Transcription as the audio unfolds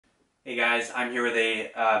Hey guys, I'm here with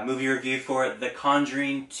a movie review for The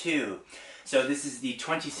Conjuring 2. So this is the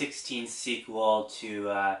 2016 sequel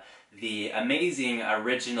to the amazing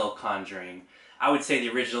original Conjuring. I would say the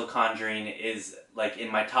original Conjuring is like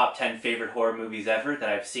in my top 10 favorite horror movies ever that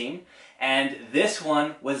I've seen. And this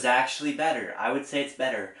one was actually better. I would say it's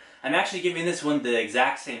better. I'm actually giving this one the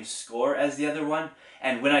exact same score as the other one.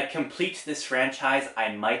 And when I complete this franchise,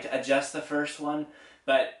 I might adjust the first one.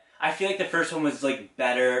 But I feel like the first one was like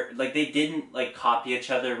better. Like they didn't like copy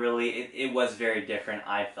each other really. It was very different,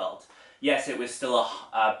 I felt. Yes, it was still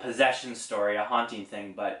a possession story, a haunting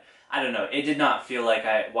thing, but I don't know. It did not feel like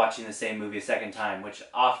I watching the same movie a second time, which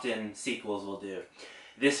often sequels will do.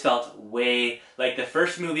 This felt way like the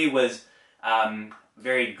first movie was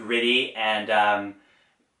very gritty and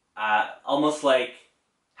almost like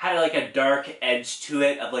had like a dark edge to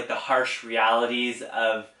it of like the harsh realities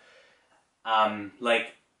of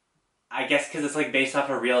like I guess because it's like based off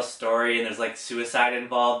a real story and there's like suicide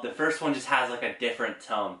involved. The first one just has like a different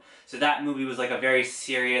tone. So that movie was like a very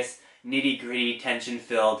serious, nitty-gritty,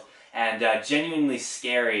 tension-filled, and genuinely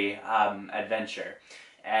scary adventure.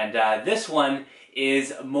 And this one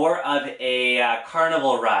is more of a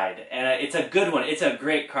carnival ride. And it's a good one. It's a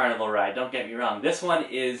great carnival ride, don't get me wrong. This one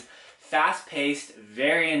is fast-paced,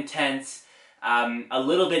 very intense, a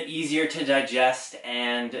little bit easier to digest,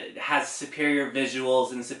 and has superior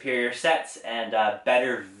visuals and superior sets and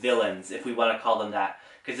better villains, if we want to call them that,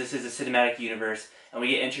 because this is a cinematic universe and we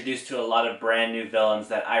get introduced to a lot of brand new villains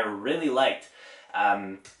that I really liked.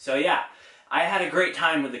 So yeah, I had a great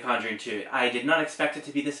time with The Conjuring 2. I did not expect it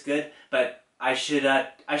to be this good, but I should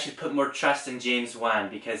put more trust in James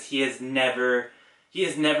Wan, because he has never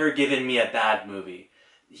given me a bad movie.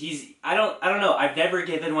 I don't know, I've never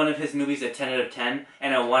given one of his movies a 10 out of 10,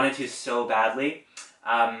 and I wanted to so badly,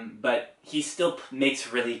 but he still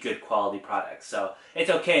makes really good quality products, so it's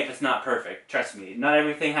okay if it's not perfect, trust me, not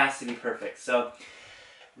everything has to be perfect. So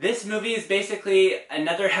this movie is basically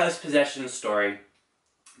another house possession story,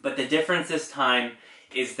 but the difference this time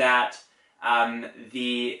is that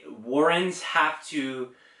the Warrens have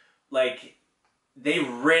to, like, they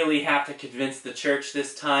really have to convince the church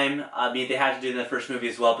this time. I mean, they had to do it in the first movie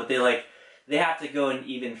as well, but they have to go an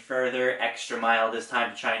even further extra mile this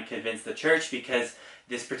time to try and convince the church, because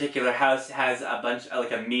this particular house has a bunch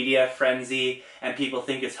like a media frenzy and people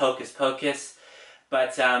think it's hocus pocus.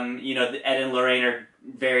 But you know, Ed and Lorraine are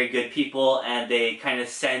very good people and they kind of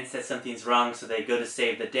sense that something's wrong, so they go to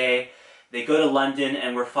save the day. They go to London,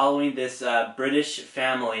 and we're following this British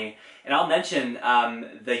family. And I'll mention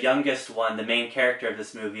the youngest one, the main character of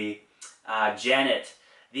this movie, Janet.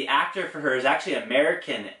 The actor for her is actually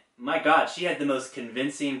American. My God, she had the most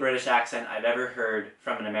convincing British accent I've ever heard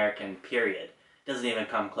from an American, period. Doesn't even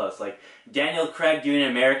come close. Like, Daniel Craig doing an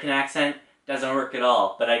American accent doesn't work at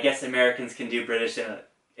all. But I guess Americans can do British and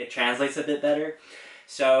it translates a bit better.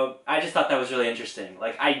 So I just thought that was really interesting.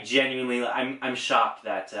 Like, I genuinely, I'm shocked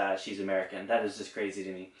that she's American. That is just crazy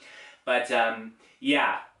to me. But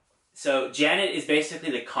yeah, so Janet is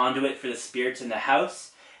basically the conduit for the spirits in the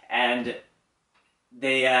house, and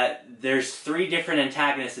there's three different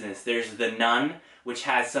antagonists in this. There's the nun, which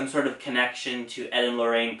has some sort of connection to Ed and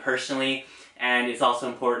Lorraine personally, and it's also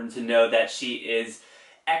important to know that she is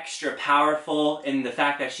extra powerful in the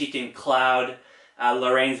fact that she can cloud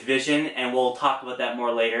Lorraine's vision, and we'll talk about that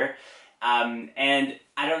more later. And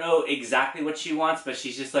I don't know exactly what she wants, but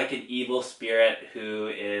she's just like an evil spirit who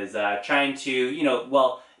is trying to, you know,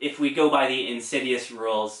 well, if we go by the Insidious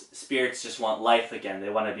rules, spirits just want life again. They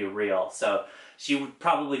want to be real. So she would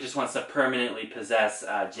probably just wants to permanently possess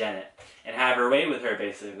Janet and have her way with her,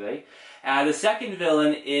 basically. The second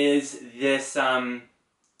villain is this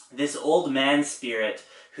this old man spirit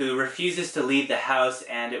who refuses to leave the house,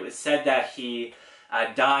 and it was said that he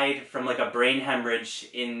died from like a brain hemorrhage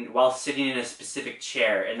while sitting in a specific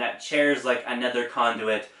chair, and that chair is like another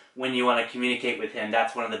conduit when you want to communicate with him.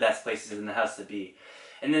 That's one of the best places in the house to be.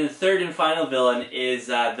 And then the third and final villain is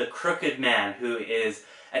the Crooked Man, who is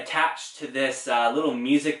attached to this little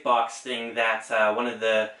music box thing that one of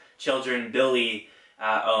the children, Billy,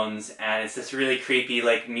 owns, and it's this really creepy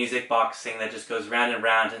like music box thing that just goes round and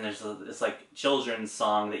round, and there's this like children's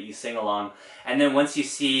song that you sing along, and then once you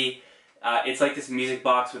see it's like this music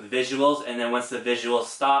box with visuals, and then once the visuals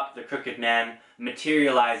stop, the Crooked Man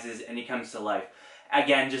materializes and he comes to life.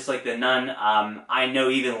 Again, just like the nun, I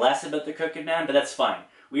know even less about the Crooked Man, but that's fine.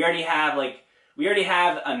 We already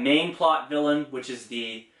have a main plot villain, which is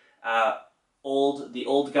the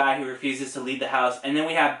old guy who refuses to leave the house, and then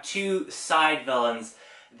we have two side villains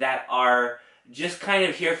that are just kind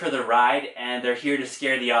of here for the ride, and they're here to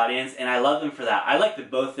scare the audience, and I love them for that. I like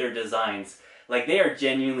both their designs. Like, they are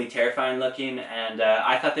genuinely terrifying looking, and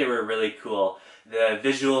I thought they were really cool. The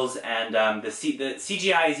visuals and the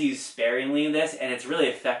CGI is used sparingly in this, and it's really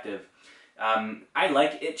effective. I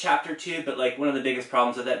like It Chapter 2, but like one of the biggest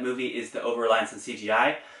problems with that movie is the over-reliance on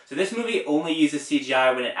CGI. So this movie only uses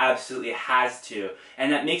CGI when it absolutely has to,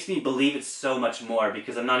 and that makes me believe it so much more,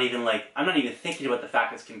 because I'm not even thinking about the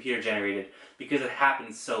fact it's computer generated, because it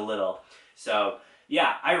happens so little. So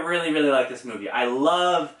yeah, I really, really like this movie. I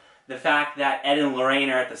love the fact that Ed and Lorraine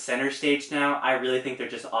are at the center stage now. I really think they're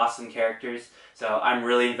just awesome characters, so I'm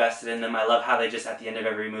really invested in them. I love how they just, at the end of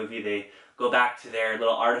every movie, they go back to their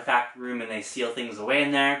little artifact room and they seal things away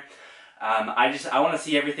in there. I want to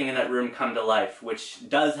see everything in that room come to life, which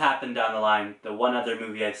does happen down the line. The one other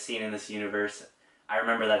movie I've seen in this universe, I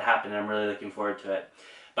remember that happened, and I'm really looking forward to it.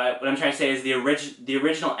 But what I'm trying to say is the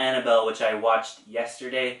original Annabelle, which I watched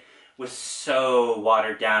yesterday, was so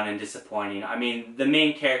watered down and disappointing. I mean, the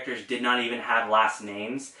main characters did not even have last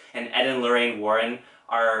names, and Ed and Lorraine Warren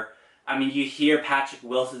are, I mean, you hear Patrick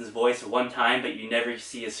Wilson's voice one time, but you never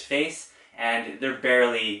see his face, and they're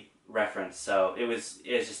barely referenced, so it was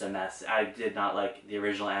just a mess. I did not like the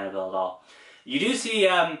original Annabelle at all. You do see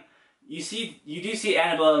Annabelle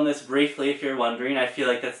in this briefly, if you're wondering. I feel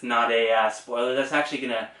like that's not a spoiler. That's actually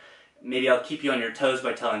gonna, maybe I'll keep you on your toes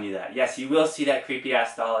by telling you that. Yes, you will see that creepy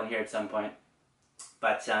ass doll in here at some point.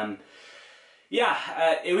 But yeah,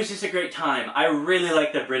 it was just a great time. I really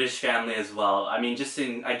like the British family as well. I mean, just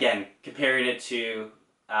again, comparing it to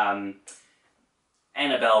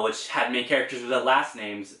Annabelle, which had main characters without last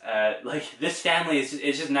names, like, this family is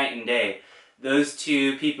just night and day. Those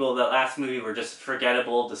two people, that last movie, were just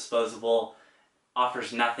forgettable, disposable,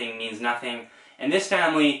 offers nothing, means nothing. And this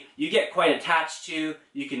family, you get quite attached to.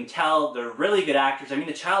 You can tell they're really good actors. I mean,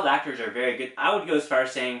 the child actors are very good. I would go as far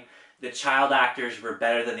as saying the child actors were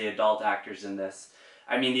better than the adult actors in this.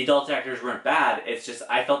 I mean, the adult actors weren't bad. It's just,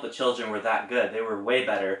 I felt the children were that good. They were way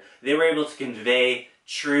better. They were able to convey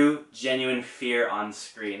true, genuine fear on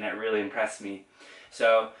screen. That really impressed me.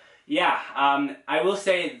 So, yeah, I will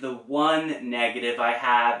say the one negative I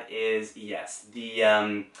have is, yes,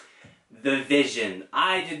 the vision.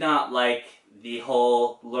 I did not like the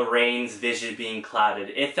whole Lorraine's vision being clouded.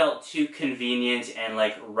 It felt too convenient and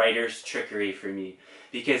like writer's trickery for me,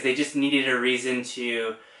 because they just needed a reason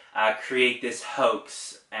to create this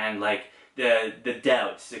hoax and like the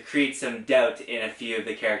doubt, to create some doubt in a few of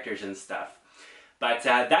the characters and stuff. But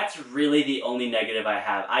that's really the only negative I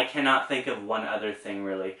have. I cannot think of one other thing,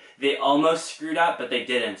 really. They almost screwed up, but they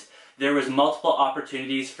didn't. There was multiple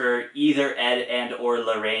opportunities for either Ed and or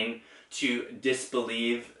Lorraine to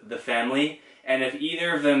disbelieve the family, and if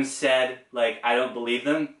either of them said, like, I don't believe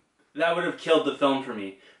them, that would have killed the film for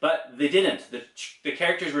me. But they didn't. The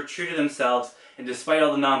characters were true to themselves, and despite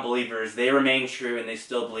all the non-believers, they remained true and they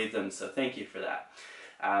still believed them, so thank you for that.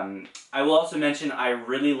 I will also mention I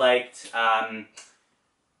really liked...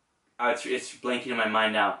 it's blanking in my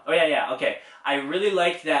mind now. Oh yeah, okay. I really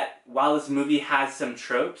liked that while this movie has some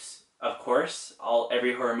tropes, of course,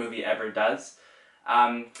 every horror movie ever does,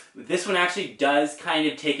 this one actually does kind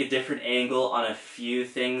of take a different angle on a few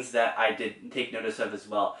things that I did take notice of as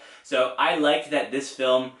well. So I liked that this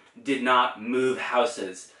film did not move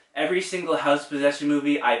houses. Every single house possession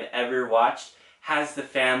movie I've ever watched has the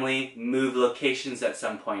family move locations at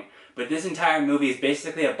some point. But this entire movie is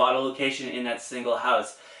basically a bottle location in that single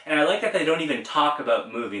house. And I like that they don't even talk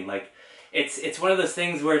about moving. Like, it's one of those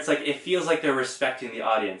things where it's like, it feels like they're respecting the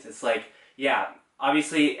audience. It's like, yeah,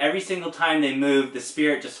 obviously every single time they move, the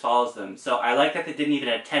spirit just follows them. So I like that they didn't even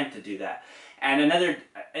attempt to do that. And in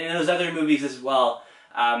those other movies as well,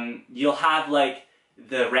 you'll have like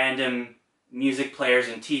the random music players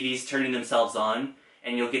and TVs turning themselves on,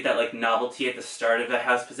 and you'll get that like novelty at the start of a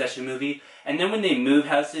house possession movie. And then when they move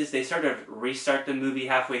houses, they sort of restart the movie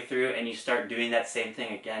halfway through and you start doing that same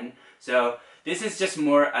thing again. So this is just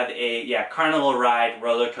more of a carnival ride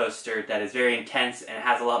roller coaster that is very intense and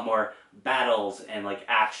has a lot more battles and like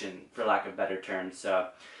action, for lack of better terms. So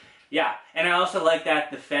yeah, and I also like that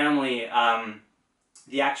the family,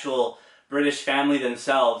 the actual British family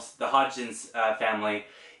themselves, the Hodgins family,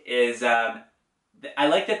 is... I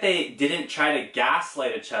like that they didn't try to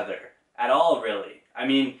gaslight each other at all, really. I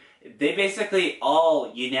mean, they basically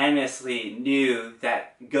all unanimously knew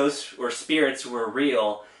that ghosts or spirits were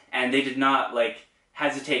real, and they did not, like,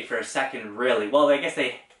 hesitate for a second, really. Well, I guess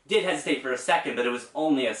they did hesitate for a second, but it was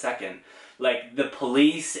only a second. Like, the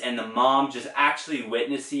police and the mom just actually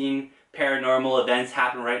witnessing paranormal events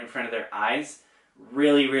happen right in front of their eyes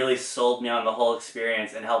really, really sold me on the whole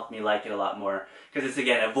experience and helped me like it a lot more. Because it's,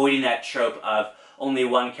 again, avoiding that trope of only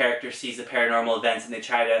one character sees the paranormal events and they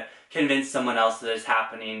try to convince someone else that it's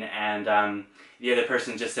happening, and the other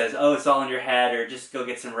person just says, oh, it's all in your head, or just go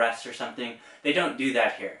get some rest or something. They don't do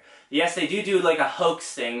that here. Yes, they do like a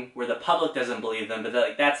hoax thing where the public doesn't believe them, but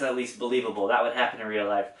like, that's at least believable. That would happen in real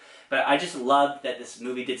life. But I just loved that this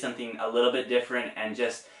movie did something a little bit different and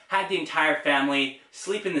just had the entire family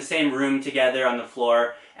sleep in the same room together on the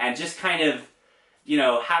floor and just kind of, you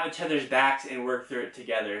know, have each other's backs and work through it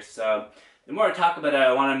together. So the more I talk about it,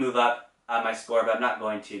 I want to move up my score, but I'm not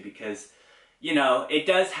going to, because, you know, it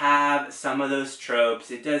does have some of those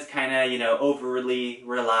tropes. It does kind of, you know, overly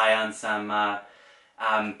rely on some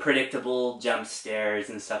predictable jump scares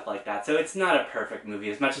and stuff like that. So it's not a perfect movie.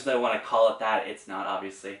 As much as I want to call it that, it's not,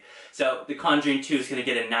 obviously. So The Conjuring 2 is going to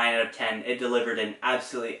get a 9 out of 10. It delivered in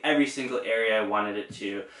absolutely every single area I wanted it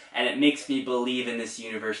to. And it makes me believe in this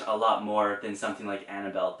universe a lot more than something like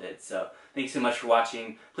Annabelle did. So thanks so much for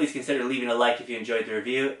watching. Please consider leaving a like if you enjoyed the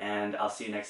review, and I'll see you next time.